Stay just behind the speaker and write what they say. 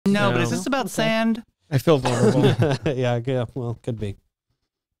No, but is this about sand? I feel vulnerable. Yeah, well, could be.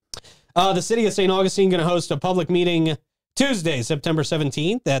 The city of St. Augustine going to host a public meeting Tuesday, September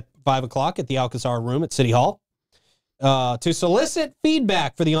 17th at 5 o'clock at the Alcazar room at City Hall to solicit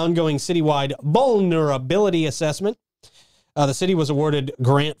feedback for the ongoing citywide vulnerability assessment. The city was awarded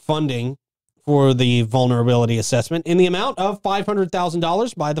grant funding for the vulnerability assessment in the amount of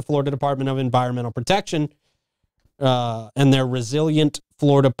 $500,000 by the Florida Department of Environmental Protection and their Resilient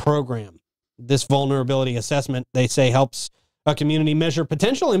Florida program. This vulnerability assessment, they say, helps a community measure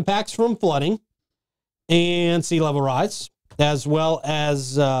potential impacts from flooding and sea level rise, as well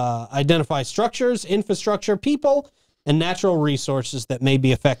as identify structures, infrastructure, people, and natural resources that may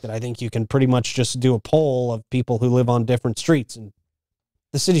be affected. I think you can pretty much just do a poll of people who live on different streets, and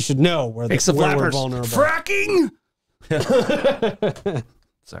the city should know where we're vulnerable. Fracking!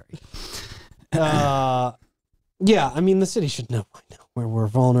 Sorry. Yeah, I mean, the city should know right now where we're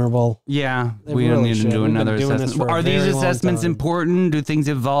vulnerable. Yeah, we don't need to do another assessment. Are these assessments important? Do things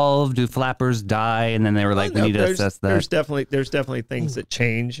evolve? Do flappers die? And then they were like, we need to assess that. There's definitely things that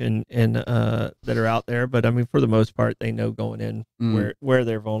change and that are out there. But I mean, for the most part, they know going in where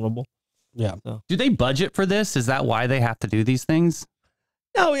they're vulnerable. Yeah. So. Do they budget for this? Is that why they have to do these things?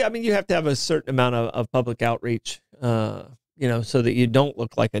 No, I mean, you have to have a certain amount of public outreach, you know, so that you don't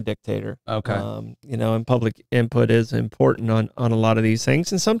look like a dictator. Okay. You know, and public input is important on a lot of these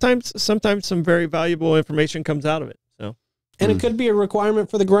things. And sometimes some very valuable information comes out of it. So, and it could be a requirement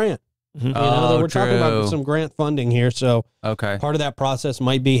for the grant. Mm-hmm. You know, we're talking about some grant funding here. So part of that process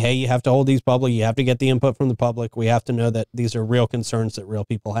might be, hey, you have to hold these public. You have to get the input from the public. We have to know that these are real concerns that real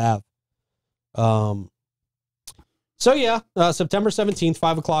people have. So yeah, September 17th,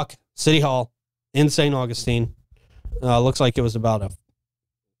 5 o'clock, City Hall in St. Augustine. Looks like it was about a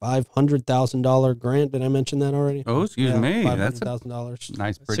 $500,000 grant. Did I mention that already? Oh, excuse me. That's $500,000.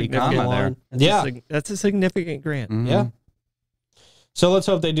 Nice, pretty comma there. That's a significant grant. Mm-hmm. Yeah. So let's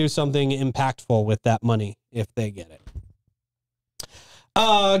hope they do something impactful with that money if they get it.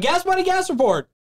 Gas Buddy Gas Report.